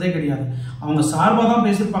பேசுனதே கிடையாது. அவங்க சார்பாக தான்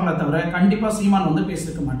பேசியிருப்பாங்களே தவிர கண்டிப்பா சீமான் வந்து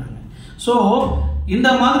பேசியிருக்க மாட்டாங்க. ஸோ இந்த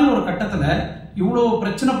மாதிரி ஒரு கட்டத்துல இவ்வளோ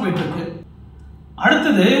பிரச்சனை போயிட்டு இருக்கு.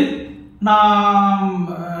 அடுத்தது நான்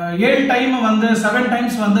 7 டைம் வந்து 7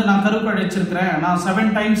 டைம்ஸ் வந்து நான் கருக்கடைச்சிருக்கிறேன், நான் 7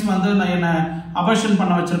 டைம்ஸ் வந்து நான் என்ன அபர்ஷன்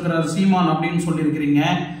பண்ண வச்சிருக்கிறார் சீமான் அப்படின்னு சொல்லியிருக்கிறீங்க.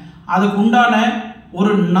 அதுக்கு உண்டான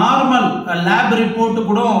ஒரு நார்மல் லேப் ரிப்போர்ட்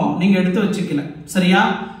கூட நீங்க எடுத்து வச்சுக்கல. சரியா?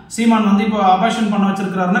 சீமான் வந்து இப்போ அபர்ஷன் பண்ண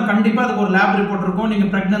வச்சிருக்கிறாருன்னா கண்டிப்பா அதுக்கு ஒரு லேப் ரிப்போர்ட் இருக்கும், நீங்க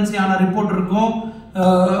பிரெக்னன்சி ஆன ரிப்போர்ட் இருக்கும்,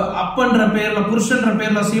 அப்பன்ற பேர்ல புருஷன்ற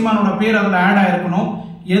பேர்ல சீமானோட பேர் அதுல ஆட் ஆயிருக்கணும்.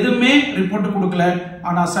 எதுவுமே ரிப்போர்ட் கொடுக்கல.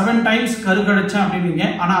 ஆனா 7 டைம்ஸ் கருக்கடைச்சேன் அப்படின்னீங்க.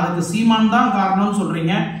 ஆனா அதுக்கு சீமான் தான் காரணம்னு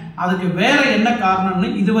சொல்றீங்க. அதுக்கு வேற என்ன காரணம்னு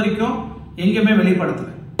இது வரைக்கும் எங்கேயுமே வெளிப்படுத்தல.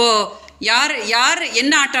 இப்போ யார்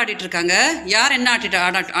என்ன ஆட்ட ஆடிட்டு இருக்காங்க, யார் என்ன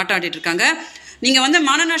ஆட்ட ஆடிட்டு இருக்காங்க? நீங்க வந்து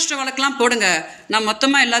மான நஷ்ட வழக்கெல்லாம் போடுங்க. நான்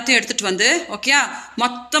மொத்தமா எல்லாத்தையும் எடுத்துட்டு வந்து, ஓகே,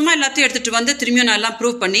 மொத்தமா எல்லாத்தையும் எடுத்துட்டு வந்து திரும்பியும் நான் எல்லாம்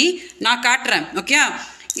ப்ரூவ் பண்ணி நான் காட்டுறேன். ஓகே,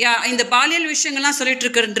 இந்த பாலியல் விஷயங்கள்லாம் சொல்லிட்டு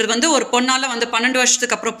இருக்கிறது வந்து ஒரு பொண்ணால வந்து 12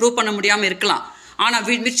 வருஷத்துக்கு அப்புறம் ப்ரூவ் பண்ண முடியாம இருக்கலாம். ஆனா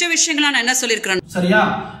மிச்ச விஷயங்களா நான் என்ன சொல்லியிருக்கிறேன்? சரியா?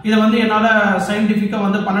 இதை வந்து என்னால சயின்டிபிக்கா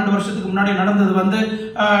வந்து 12 வருஷத்துக்கு முன்னாடி நடந்தது வந்து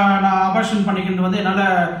நான் அபார்ஷன் பண்ணிக்கிறது வந்து என்னால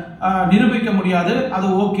நிரூபிக்க முடியாது. அது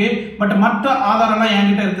ஓகே. பட் மற்ற ஆதாரம்லாம்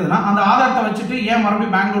என்கிட்ட இருக்குதுன்னா அந்த ஆதாரத்தை வச்சுட்டு ஏன்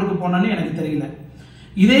மறுபடியும் பெங்களூருக்கு போனேன்னு எனக்கு தெரியல.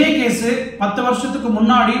 இதே கேஸ் 10 வருஷத்துக்கு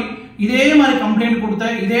முன்னாடி இதே மாதிரி கம்ப்ளைண்ட் கொடுத்த,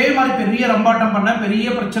 இதே மாதிரி பெரிய ரம்பாட்டம் பண்ண, பெரிய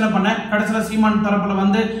பிரச்சனை பண்ண, கடைசியில் சீமான் தரப்புல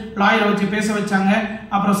வந்து லாயரை வச்சு பேச வச்சாங்க.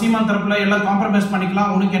 அப்புறம் சீமான் தரப்புல எல்லாம் காம்ப்ரமைஸ்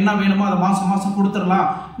பண்ணிக்கலாம், உனக்கு என்ன வேணுமோ அதை மாசம் மாசம் கொடுத்துடலாம்,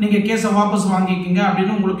 நீங்க கேஸை வாபஸ் வாங்கிக்கிங்க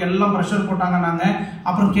அப்படின்னு உங்களுக்கு எல்லாம் ப்ரெஷர் போட்டாங்க. நாங்க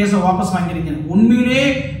அப்புறம் கேஸை வாபஸ் வாங்கிருக்கீங்க. உண்மையிலே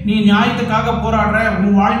நீ நியாயத்துக்காக போராடுற,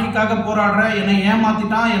 உன் வாழ்க்கைக்காக போராடுற, என்னை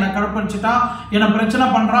ஏமாத்திட்டான், என்னை கடுப்படிச்சுட்டான், என்னை பிரச்சனை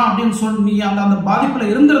பண்றான் அப்படின்னு சொல்லி நீ அந்த பாதிப்புல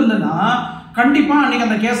இருந்திருந்தனா கண்டிப்பா அன்னைக்கு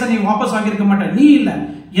அந்த கேஸை நீ வாபஸ் வாங்கியிருக்க மாட்டேன். நீ இல்ல,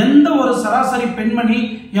 எந்த ஒரு சராசரி பெண்மணி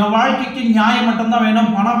என் வாழ்க்கைக்கு நியாயம் மட்டும்தான் வேணும்,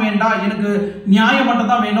 பணம் வேண்டாம், எனக்கு நியாயம்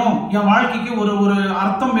மட்டும்தான் வேணும், என் வாழ்க்கைக்கு ஒரு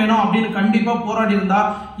அர்த்தம் வேணும் அப்படின்னு கண்டிப்பா போராடி இருந்தா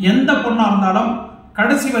எந்த பொண்ணா இருந்தாலும்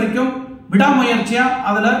கடைசி வரைக்கும் விடாமுயற்சியா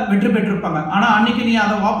அதுல வெற்றி பெற்றிருப்பாங்க. ஆனா அன்னைக்கு நீ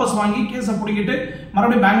அதை வாபஸ் வாங்கி கேஸை பிடிக்கிட்டு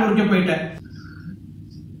மறுபடியும் பெங்களூருக்கே போயிட்ட.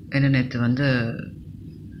 என்ன நேற்று வந்து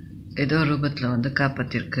ஏதோ ரூபத்தில் வந்து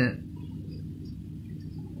காப்பாற்றிருக்கு.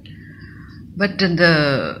 பட் இந்த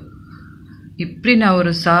இப்படி நான்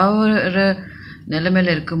ஒரு சாவர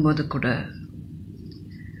நிலைமையில் இருக்கும்போது கூட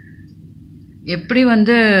எப்படி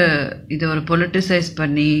வந்து இதை ஒரு பொலிட்டிசைஸ்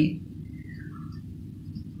பண்ணி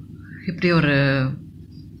இப்படி ஒரு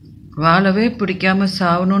வாழவே பிடிக்காம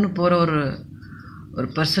சாவணும்னு போகிற ஒரு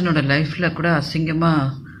பர்சனோட லைஃப்பில் கூட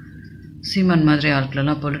அசிங்கமாக சீமான் மாதிரி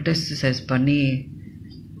ஆட்களெல்லாம் பொலிட்டிசைஸ் பண்ணி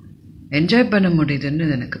என்ஜாய் பண்ண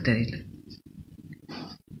முடியுதுன்னு எனக்கு தெரியல.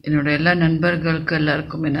 என்னோடய எல்லா நண்பர்களுக்கு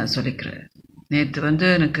எல்லாருக்குமே நான் சொல்லிக்கிறேன், நேற்று வந்து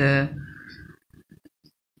எனக்கு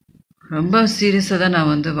ரொம்ப சீரியஸாக தான் நான்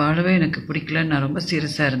வந்து வாழவே எனக்கு பிடிக்கல, நான் ரொம்ப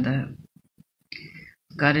சீரியஸாக இருந்தேன்.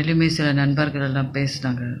 காலையிலுமே சில நண்பர்கள் எல்லாம்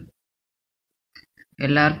பேசினாங்க.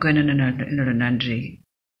 எல்லாருக்கும் என்னோட நன்றி.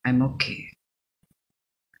 I'm okay.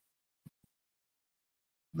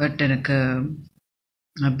 பட் எனக்கு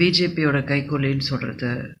பிஜேபியோட கைக்கூலின்னு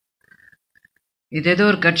சொல்கிறது, இது ஏதோ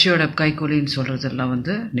ஒரு கட்சியோட கைக்கூலின்னு சொல்கிறதெல்லாம்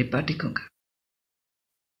வந்து நிப்பாட்டிக்கோங்க.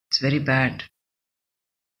 It's very bad.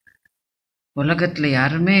 உலகத்தில்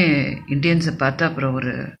யாருமே இந்தியன்ஸை பார்த்தா அப்புறம்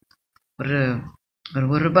ஒரு ஒரு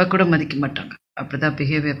ஒரு ரூபா கூட மதிக்க மாட்டாங்க. அப்படி தான்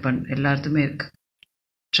பிஹேவியர் எல்லாத்துமே இருக்கு.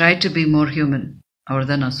 Try to be more human.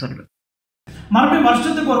 அவ்வளோதான் நான் சொல்லுவேன். மறுபடியும்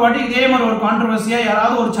வருஷத்துக்கு ஒரு வாட்டி இதே மாதிரி ஒரு கான்ட்ரவர்சியா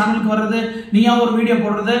யாராவது ஒரு சேனலுக்கு வர்றது, நீயா ஒரு வீடியோ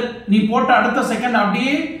போடுறது, நீ போட்ட அடுத்த செகண்ட்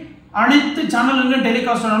அப்படியே அனைத்து சேனல்லையும்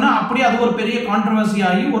டெலிகாஸ்ட் ஆனோன்னா அப்படியே அது ஒரு பெரிய கான்ட்ரவர்சி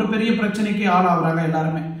ஆகி ஒரு பெரிய பிரச்சனைக்கு ஆளாகிறாங்க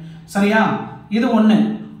எல்லாருமே. சரியா? இது ஒண்ணு.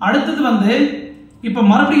 அடுத்தது வந்து இப்ப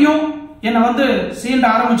மறுபடியும் என்னை வந்து சீண்ட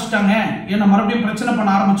ஆரம்பிச்சுட்டாங்க, என்னை மறுபடியும் பிரச்சனை பண்ண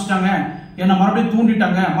ஆரம்பிச்சுட்டாங்க, என்னை மறுபடியும்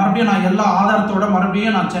தூண்டிட்டாங்க, மறுபடியும் நான் எல்லா ஆதாரத்தோட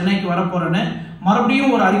மறுபடியும் நான் சென்னைக்கு வரப்போறேன்னு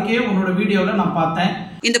மறுபடியும் ஒரு அறிக்கையை உன்னோட வீடியோவில் நான் பார்த்தேன்.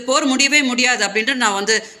 இந்த போர் முடியவே முடியாது அப்படின்ட்டு நான்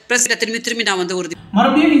வந்து பிரஸ்ல திரும்பி நான் வந்து உறுதி.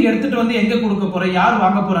 மறுபடியும் நீங்க எடுத்துட்டு வந்து எங்க கொடுக்க போற, யார்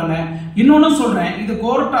வாங்க போறாங்க? இன்னொன்னு சொல்றேன், இது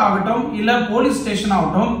கோர்ட் ஆகட்டும் இல்ல போலீஸ் ஸ்டேஷன்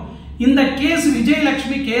ஆகட்டும், இந்த கேஸ்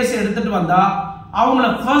விஜயலட்சுமி கேஸ் எடுத்துட்டு வந்தா அவங்கள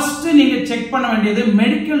ஃபர்ஸ்ட் நீங்க செக் பண்ண வேண்டியது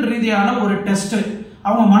மெடிக்கல் ரீதியான ஒரு டெஸ்ட்.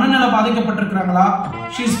 அவங்க மனநல பாதிக்கப்பட்டிருக்கிறாங்களா,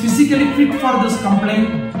 she is physically fit for this complaint,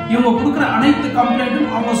 இவங்க கொடுக்குற அனைத்து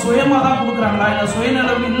கம்ப்ளைண்ட்டும் அவங்க சுயமா தான் கொடுக்குறாங்களா இல்ல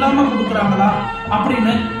சுயநலவு இல்லாம கொடுக்குறாங்களா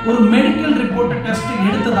அப்படின்னு ஒரு மெடிக்கல் ரிப்போர்ட் டெஸ்ட்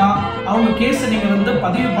எடுத்துதான் அவங்க கேஸை நீங்க வந்து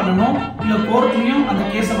பதிவு பண்ணணும், இல்ல கோர்ட்லயும் அந்த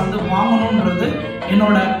கேஸை வந்து வாங்கணும்ன்றது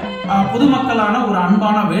என்னோட பொதுமக்களான ஒரு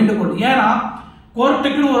அன்பான வேண்டுகோள். ஏன்னா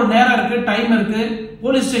கோர்ட்டுக்குன்னு ஒரு நேரம் இருக்கு, டைம் இருக்கு,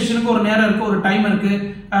 போலீஸ் ஸ்டேஷனுக்கு ஒரு நேரம் இருக்கு, ஒரு டைம் இருக்கு.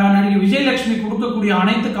 நடிகை விஜயலட்சுமி கொடுக்கக்கூடிய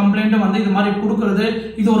அனைத்து கம்ப்ளைண்ட்டும் வந்து இது மாதிரி கொடுக்கறது,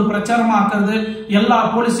 இது ஒரு பிரச்சாரமா ஆக்குறது, எல்லா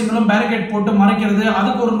போலீஸுங்களும் பேரிகேட் போட்டு மறைக்கிறது,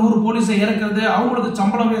 அதுக்கு ஒரு 100 போலீஸை இறக்குறது, அவங்களுக்கு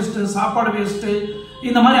சம்பளம் வேஸ்ட், சாப்பாடு வேஸ்ட்,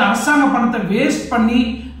 இந்த மாதிரி அரசாங்க பணத்தை வேஸ்ட் பண்ணி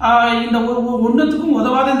இந்த ஒன்றுத்துக்கும்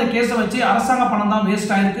உதவாத இந்த கேஸை வச்சு அரசாங்க பணம் தான்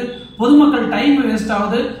வேஸ்ட் ஆயிருக்கு. பொதுமக்கள் டைம் வேஸ்ட்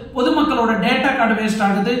ஆகுது, பொதுமக்களோட டேட்டா கார்டு வேஸ்ட்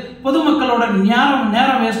ஆகுது, பொதுமக்களோட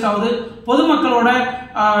நேரம் வேஸ்ட் ஆகுது, பொதுமக்களோட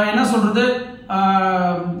என்ன சொல்றது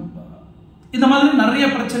இந்த மாதிரி நிறைய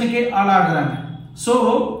பிரச்சனைக்கு ஆளாகிறாங்க. சோ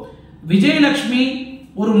விஜயலட்சுமி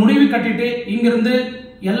ஒரு முடிவு கட்டிட்டு இங்கிருந்து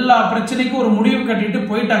எல்லா பிரச்சனைக்கும் ஒரு முடிவு கட்டிட்டு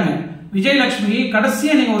போயிட்டாங்க. விஜயலட்சுமி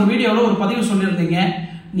கடைசியா நீங்க ஒரு வீடியோல ஒரு பதிவு சொல்லியிருந்தீங்க,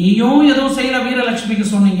 நீயும் எதுவும் செய்யல, வீரலட்சுமிக்கு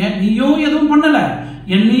சொன்னீங்க, நீயும் எதுவும் பண்ணல,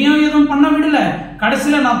 என்னையும் எதுவும் பண்ண விடல,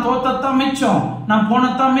 கடைசியில நான் தோத்தத்தான் மிச்சம், நான்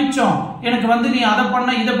போனத்தான் மிச்சம், எனக்கு வந்து நீ அதை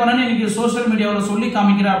பண்ண இதை பண்ணு இன்னைக்கு சோசியல் மீடியாவில் சொல்லி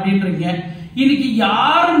காமிக்கிற அப்படின்றீங்க. இன்னைக்கு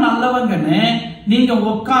யாரு நல்லவங்கன்னு நீங்க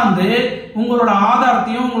உட்காந்து உங்களோட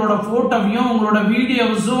ஆதாரத்தையும் உங்களோட போட்டோவையும் உங்களோட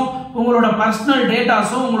வீடியோஸும் உங்களோட பர்சனல்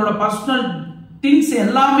டேட்டாஸும் உங்களோட பர்சனல் திங்ஸ்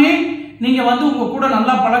எல்லாமே நீங்க வந்து உங்க கூட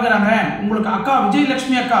நல்லா பழகுறாங்க, உங்களுக்கு அக்கா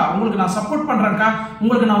விஜயலட்சுமி அக்கா உங்களுக்கு நான் சப்போர்ட் பண்றேன்க்கா,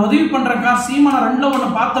 உங்களுக்கு நான் உதவி பண்றேன்க்கா, சீமான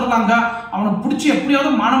 2 பாத்துடலாங்க, அவனை பிடிச்சி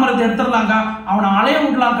எப்படியாவது மானமரத்தை எடுத்துடலாங்க, அவனை அலைய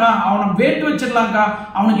விடலாங்க, அவனை வேட்டு வச்சிடலாங்க,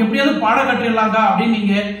 அவனுக்கு எப்படியாவது பாடம் கட்டிடலாங்க அப்படின்னு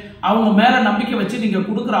நீங்க அவங்க மேல நம்பிக்கை வச்சு நீங்க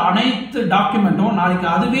கொடுக்குற அனைத்து டாக்குமெண்ட்டும் நாளைக்கு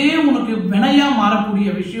அதுவே உனக்கு வினையா மாறக்கூடிய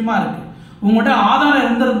விஷயமா இருக்கு. உங்கள்கிட்ட ஆதாரம்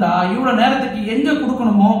இருந்திருந்தா இவ்வளவு நேரத்துக்கு எங்க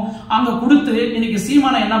கொடுக்கணுமோ அங்க கொடுத்து இன்னைக்கு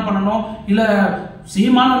சீமானை என்ன பண்ணணும், இல்ல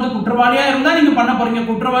சீமான் வந்து குற்றவாளியா இருந்தா நீங்க பண்ண போறீங்க,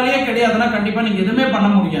 குற்றவாளியே கிடையாதுன்னா கண்டிப்பா நீங்க எதுவுமே பண்ண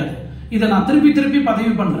முடியாது. இதை நான் திருப்பி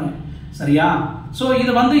பதிவு பண்றேன். சரியா? சோ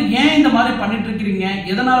இது வந்து ஏன் இந்த மாதிரி பண்ணிட்டு இருக்கிறீங்க,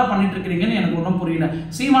 எதனால பண்ணிட்டு இருக்கிறீங்கன்னு எனக்கு ஒன்றும் புரியல.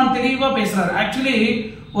 சீமான் தெளிவா பேசுறாரு. ஆக்சுவலி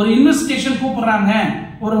ஒரு இன்வெஸ்டிகேஷன் கூப்பிடுறாங்க,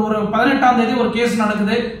 ஒரு 18ஆம் தேதி ஒரு கேஸ்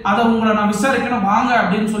நடக்குது, அதை உங்களை நான் விசாரிக்கணும் வாங்க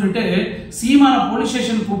அப்படின்னு சொல்லிட்டு சீமான போலீஸ்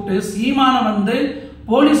ஸ்டேஷன் கூப்பிட்டு சீமான வந்து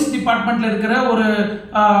போலீஸ் டிபார்ட்மெண்ட்ல இருக்கிற ஒரு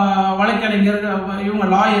வழக்கறிஞர், இவங்க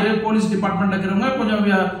லாயரு, போலீஸ் டிபார்ட்மெண்ட்ல இருக்கிறவங்க கொஞ்சம்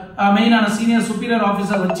மெயினான சீனியர் சுப்பீரியர்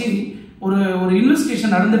ஆபீசர் வச்சு ஒரு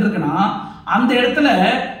இன்வெஸ்டிகேஷன் நடந்துட்டு இருக்குன்னா அந்த இடத்துல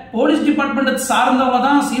போலீஸ் டிபார்ட்மெண்ட் சார்ந்தவங்க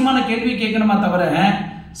தான் சீமான கேள்வி கேட்கணுமா தவிர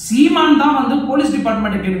சீமான் தான் வந்து போலீஸ்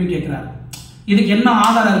டிபார்ட்மெண்ட் கேள்வி கேட்கிறாரு. இதுக்கு என்ன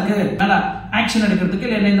ஆதாரம் இருக்கு, மேல ஆக்ஷன் எடுக்கிறதுக்கு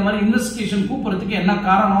இல்ல இந்த மாதிரி இன்வெஸ்டிகேஷன் கூப்பிடுறதுக்கு என்ன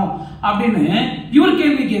காரணம் அப்படின்னு இவர்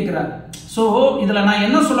கேள்வி கேட்கிறார். சோ இதுல நான்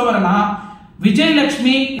என்ன சொல்ல வரேன்னா,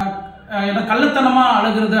 விஜயலட்சுமி கள்ளத்தனமா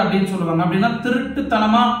அழுகிறது அப்படின்னு சொல்லுவாங்க, அப்படின்னா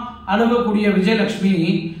திருட்டுத்தனமா அழுகக்கூடிய விஜயலட்சுமி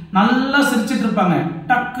நல்லா சிரிச்சிட்டு இருப்பாங்க,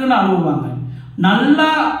 டக்குன்னு அழுவாங்க, நல்லா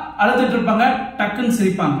அழுதுட்டு இருப்பாங்க, டக்குன்னு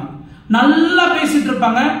சிரிப்பாங்க, நல்லா பேசிட்டு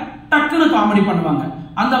இருப்பாங்க, டக்குன்னு காமெடி பண்ணுவாங்க.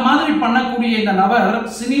 அந்த மாதிரி பண்ணக்கூடிய இந்த நபர்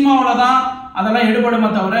சினிமாவில தான் அதெல்லாம் எடுபடுமே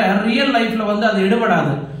தவிர ரியல் லைஃப்ல வந்து அது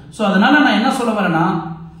எடுபடாது. சோ அதனால நான் என்ன சொல்ல வரேன்னா,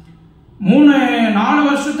 4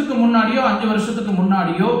 வருஷத்துக்கு முன்னாடியோ 5 வருஷத்துக்கு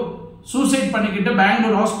முன்னாடியோ சூசைட் பண்ணிக்கிட்டு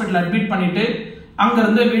பெங்களூர் ஹாஸ்பிட்டல் அட்மிட் பண்ணிட்டு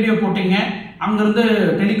அங்கிருந்து வீடியோ போட்டீங்க, அங்கிருந்து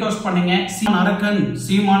டெலிகாஸ்ட் பண்ணீங்க, சீமான் அரக்கன்,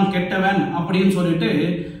 சீமான் கெட்டவன் அப்படின்னு சொல்லிட்டு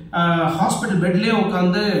ஹாஸ்பிட்டல் பெட்லயே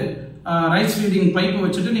உட்காந்து ரைஸ் ஃபீடிங் பைப்பு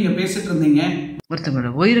வச்சுட்டு நீங்க பேசிட்டு இருந்தீங்க.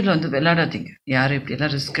 ஒருத்தவங்களோட உயிரில் வந்து விளையாடாதீங்க. யாரும் இப்படி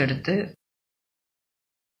எல்லாம் ரிஸ்க் எடுத்து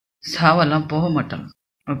சாவெல்லாம் போக மாட்டாங்க.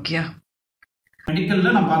 ஓகேயா?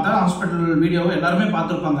 மெடிக்கல்ல நான் பார்த்தா ஹாஸ்பிட்டல் வீடியோவை எல்லாருமே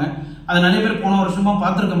பார்த்துருப்பாங்க. அது நிறைய பேர் போன வருஷமா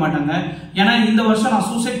பார்த்துருக்க மாட்டாங்க. ஏன்னா இந்த வருஷம் நான்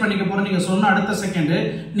சூசைட் பண்ணிக்க போறேன் நீங்க சொன்ன அடுத்த செகண்ட்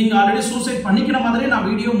நீங்க ஆல்ரெடி சூசைட் பண்ணிக்கிற மாதிரி நான்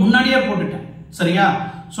வீடியோ முன்னாடியே போட்டுட்டேன். சரியா?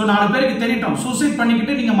 ஸோ 4 பேருக்கு தெரியட்டும். சூசைட்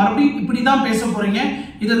பண்ணிக்கிட்டு நீங்க மறுபடியும் இப்படிதான் பேச போறீங்க,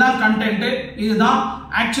 இதுதான் கண்டென்ட், இதுதான்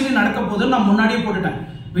ஆக்சுவலி நடக்க போகுதுன்னு நான் முன்னாடியே போட்டுட்டேன்.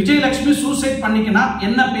 விஜயலட்சுமி சூசைட் பண்ணிக்கினா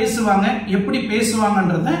என்ன பேசுவாங்க, எப்படி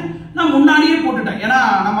பேசுவாங்கன்றத நான் முன்னாடியே போட்டுட்டேன். ஏன்னா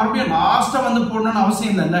நான் மறுபடியும் லாஸ்டா வந்து போடணும்னு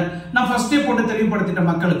அவசியம் இல்லைல்ல. நான் ஃபர்ஸ்டே போட்டு தெளிவுபடுத்திட்டேன்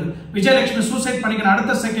மக்களுக்கு. விஜயலட்சுமி சூசைட் பண்ணிக்கிற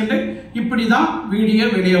அடுத்த செகண்ட் இப்படிதான் வீடியோ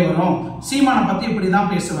வெளியே வரும், சீமானை பத்தி இப்படிதான்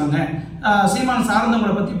பேசுவாங்க, சீமான்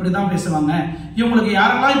சார்ந்தவங்களை பத்தி இப்படிதான் பேசுவாங்க, இவங்களுக்கு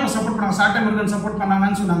யாரெல்லாம் இப்ப சப்போர்ட் பண்ணாங்க, சாட்டை முருகன் சப்போர்ட்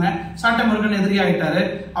பண்ணாங்கன்னு சொன்னாங்க, சாட்டை முருகன் எதிரி ஆயிட்டாரு,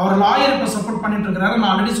 அவர் லாயர் இப்ப சப்போர்ட் பண்ணிட்டு இருக்கிறாரு,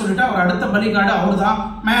 நான் ஆல்ரெடி சொல்லிட்டேன், அவர் அடுத்த பலிகாடு அவர் தான்,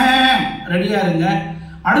 ரெடியா இருங்க.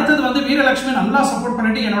 அடுத்தது வந்து வீரலட்சுமி நல்லா சப்போர்ட்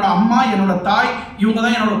பண்ணிட்டு என்னோட அம்மா, என்னோட தாய், இவங்க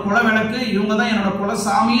தான் என்னோட குல விளக்கு, இவங்க தான் என்னோட குல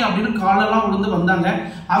சாமி அப்படின்னு காலெல்லாம் விழுந்து வந்தாங்க.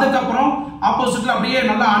 அதுக்கப்புறம் ஆப்போசிட்ல அப்படியே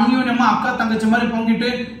நல்லா அந்யூன்யமா அக்கா தங்கச்சி மாதிரி பொங்கிட்டு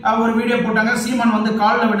ஒரு வீடியோ போட்டாங்க. சீமான் வந்து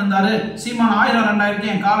காலில் விழுந்தாரு, சீமான் 1000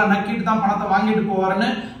 2000 என் காலை நக்கிட்டு தான் பணத்தை வாங்கிட்டு போவாருன்னு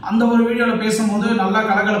அந்த ஒரு வீடியோல பேசும்போது நல்லா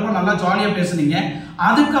கலகலப்பா நல்லா ஜாலியா பேசுனீங்க.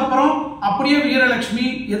 அதுக்கப்புறம் அப்படியே வீரலட்சுமி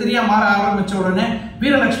எதிரியா மாற ஆரம்பிச்ச உடனே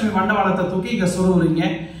வீரலட்சுமி வண்டவாளத்தை தூக்கி இங்க சொல்லுவீங்க.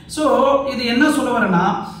 சோ இது என்ன சொல்ல வரேன்னா,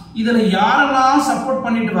 இதுல யாரெல்லாம் சப்போர்ட்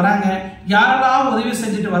பண்ணிட்டு வராங்க, யாரெல்லாம் உதவி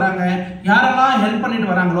செஞ்சுட்டு வராங்க, யாரெல்லாம் ஹெல்ப் பண்ணிட்டு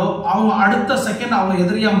வராங்களோ அவங்க அடுத்த செகண்ட் அவங்க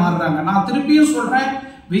எதிரியா மாறுறாங்க. நான் திருப்பியும் சொல்றேன்,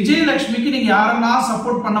 விஜயலட்சுமிக்கு நீங்க யாரெல்லாம்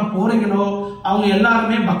சப்போர்ட் பண்ண போறீங்களோ அவங்க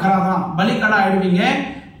எல்லாருமே பக்கரா தான், பலிகடா ஆயிடுவீங்க.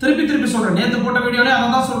 திருப்பி திருப்பி சொல்றேன், நேத்து போட்ட வீடியோலயும் அதை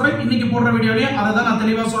தான் சொல்றேன், இன்னைக்கு போடுற வீடியோலயும் அதை தான் நான்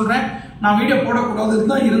தெளிவா சொல்றேன். நான் வீடியோ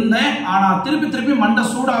போடக்கூடாதுன்னு தான் இருந்தேன், ஆனா திருப்பி திருப்பி மண்டை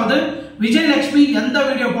சூடாவது. விஜயலட்சுமி எந்த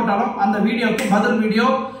வீடியோ போட்டாலும் அந்த வீடியோக்கு பதில் வீடியோ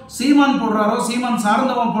சீமான் போடுறாரோ, சீமான்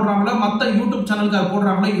சார்ந்தவன் போடுறாங்களோ, மற்ற யூடியூப் சேனலுக்கு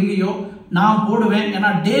போடுறாங்களோ இல்லையோ நான் போடுவேன். ஏன்னா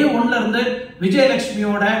டே 1ல இருந்து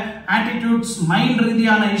விஜயலட்சுமியோட ஆட்டிடியூட்ஸ், மைண்ட்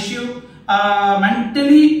ரீதியான இஷ்யூ,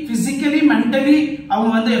 மென்டலி பிசிக்கலி மென்டலி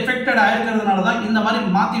அவங்க வந்து எஃபெக்டட் ஆயிருக்கிறதுனால தான் இந்த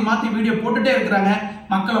மாதிரி மாத்தி மாத்தி வீடியோ போட்டுட்டே இருக்கிறாங்க,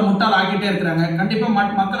 மக்களை முட்டாள் ஆக்கிட்டே இருக்கிறாங்க. கண்டிப்பா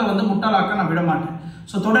மக்களை வந்து முட்டாளாக்க நான் விட மாட்டேன்.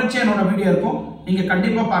 ஸோ தொடர்ச்சியா என்னோட வீடியோ இருக்கும், நீங்க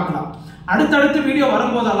கண்டிப்பா பார்க்கலாம். அடுத்தடுத்து வீடியோ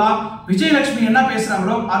வரும்போதெல்லாம் விஜயலட்சுமி என்ன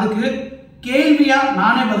பேசுறாங்களோ அதுக்கு கேள்வியா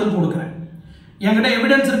நானே பதில் கொடுக்கிறேன். என்கிட்ட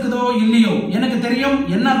எவிடன்ஸ் இருக்குதோ இல்லையோ எனக்கு தெரியும்,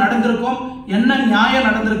 என்ன நடந்திருக்கும், என்ன நியாயம்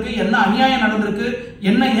நடந்திருக்கு, என்ன அநியாயம் நடந்திருக்கு,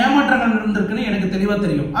 என்ன ஏமாற்றங்கள் நடந்திருக்குன்னு எனக்கு தெளிவா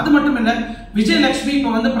தெரியும். அது மட்டும் இல்ல, விஜயலட்சுமி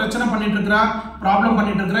இப்ப வந்து பிரச்சனை பண்ணிட்டு இருக்கிறா, ப்ராப்ளம்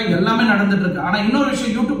பண்ணிட்டு இருக்கிறா, எல்லாமே நடந்துட்டு இருக்கு. ஆனா இன்னொரு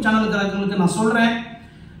விஷயம் யூடியூப் சேனலுக்கு நான் சொல்றேன்,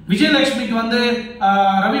 விஜயலட்சுமிக்கு வந்து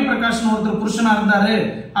ரவி பிரகாஷ் ஒருத்தர் புருஷனா இருந்தாரு,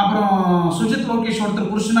 அப்புறம் சுஜித் லோகேஷ் ஒருத்தர்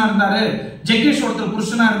புருஷனா இருந்தாரு, ஜெகேஷ் ஒருத்தர்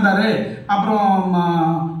புருஷனா இருந்தாரு, அப்புறம்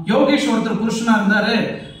யோகேஷ் ஒருத்தர் புருஷனா இருந்தாரு,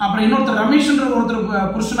 அப்புறம் இன்னொருத்தர் ரமேஷ்ன்ற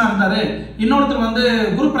ஒருத்தர் புருஷனா இருந்தாரு, இன்னொருத்தர் வந்து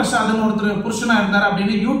குரு பிரசாத்னு ஒருத்தர் புருஷனா இருந்தாரு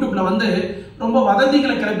அப்படின்னு யூடியூப்ல வந்து ரொம்ப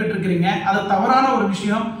வதந்திகளை கிளப்பிட்டு இருக்கிறீங்க. அது தவறான ஒரு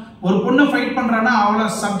விஷயம். ஒரு பொண்ணு ஃபைட் பண்றான்னா அவளோட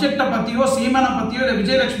சப்ஜெக்ட பத்தியோ, சீமானை பத்தியோ, இல்ல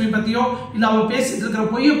விஜயலட்சுமி பத்தியோ, இல்ல அவ பேசிட்டு இருக்கிற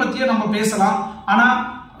பொய்ய பத்தியோ நம்ம பேசலாம். ஆனா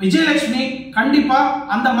விஜயலட்சுமி கண்டிப்பா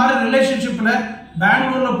அந்த மாதிரி ரிலேஷன்ஷிப்ல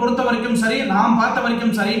பெங்களூர்ல பொறுத்த வரைக்கும் சரி, நான் பார்த்த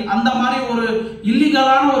வரைக்கும் சரி, அந்த மாதிரி ஒரு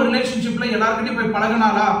இல்லீகலான ஒரு ரிலேஷன்ஷிப்ல எல்லாருக்கிட்டையும் போய்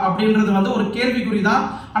பழகினாலா அப்படின்றது வந்து ஒரு கேள்விக்குறி தான்.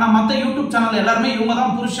 ஆனா மத்த யூடியூப் சேனல் எல்லாருமே இவங்க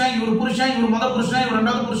தான் புருஷன், இவர் புருஷன், இவர் முத புருஷன், இவர்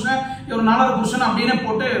 2வது புருஷன், இவர் 4வது புருஷன் அப்படின்னு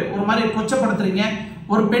போட்டு ஒரு மாதிரி கொச்சப்படுத்துறீங்க.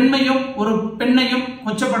 ஒரு பெண்மையும் ஒரு பெண்ணையும்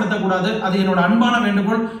கொச்சப்படுத்தக்கூடாது, அது என்னோட அன்பான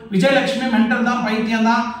வேண்டுகோள். விஜயலட்சுமி மென்டல் தான், பைத்தியம்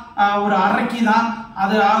தான், ஒரு அரக்கி தான்.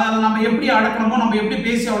 அதை நம்ம எப்படி அடக்கணுமோ, நம்ம எப்படி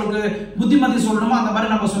பேசி அவளுக்கு புத்திமதி சொல்லணுமோ அந்த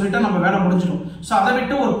மாதிரி நம்ம சொல்லிட்டா நம்ம வேலை முடிஞ்சிடும். ஸோ அதை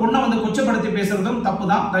விட்டு ஒரு பொண்ணை வந்து கொச்சப்படுத்தி பேசுறதும் தப்பு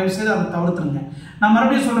தான். தயவு செய்து அதை தவிர்த்துருங்க. நான்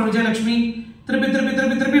மறுபடியும் சொல்றேன், விஜயலட்சுமி திருப்பி திருப்பி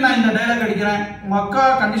திருப்பி திருப்பி நான் இந்த டைலாக் அடிக்கிறேன். உங்க அக்கா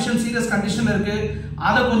கண்டிஷன், சீரியஸ் கண்டிஷன் இருக்கு,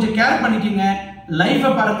 அதை கொஞ்சம் கேர் பண்ணிக்கங்க.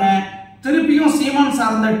 லைஃபை பாருங்க. திருப்பியும் சீமான்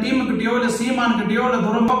சார்ந்த டீமுக்கிட்டயோ, இல்ல சீமான் கிட்டயோ, இல்ல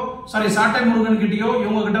துரம்போ சாட்டை முருகன் கிட்டயோ,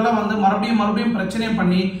 இவங்க கிட்ட எல்லாம் வந்து மறுபடியும் பிரச்சனையை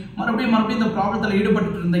பண்ணி மறுபடியும் இந்த ப்ராப்ளத்துல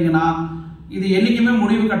ஈடுபட்டு இருந்தீங்கன்னா இது என்னைக்குமே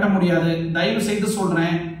முடிவு கட்ட முடியாது. தயவு செய்து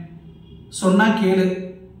சொல்றேன், சொன்னா கேளு.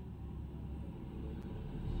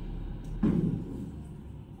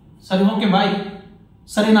 சரி, ஓகே, பாய்.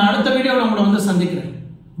 சரி, நான் அடுத்த வீடியோவில் உங்களை வந்து சந்திக்கிறேன்.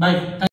 பாய்.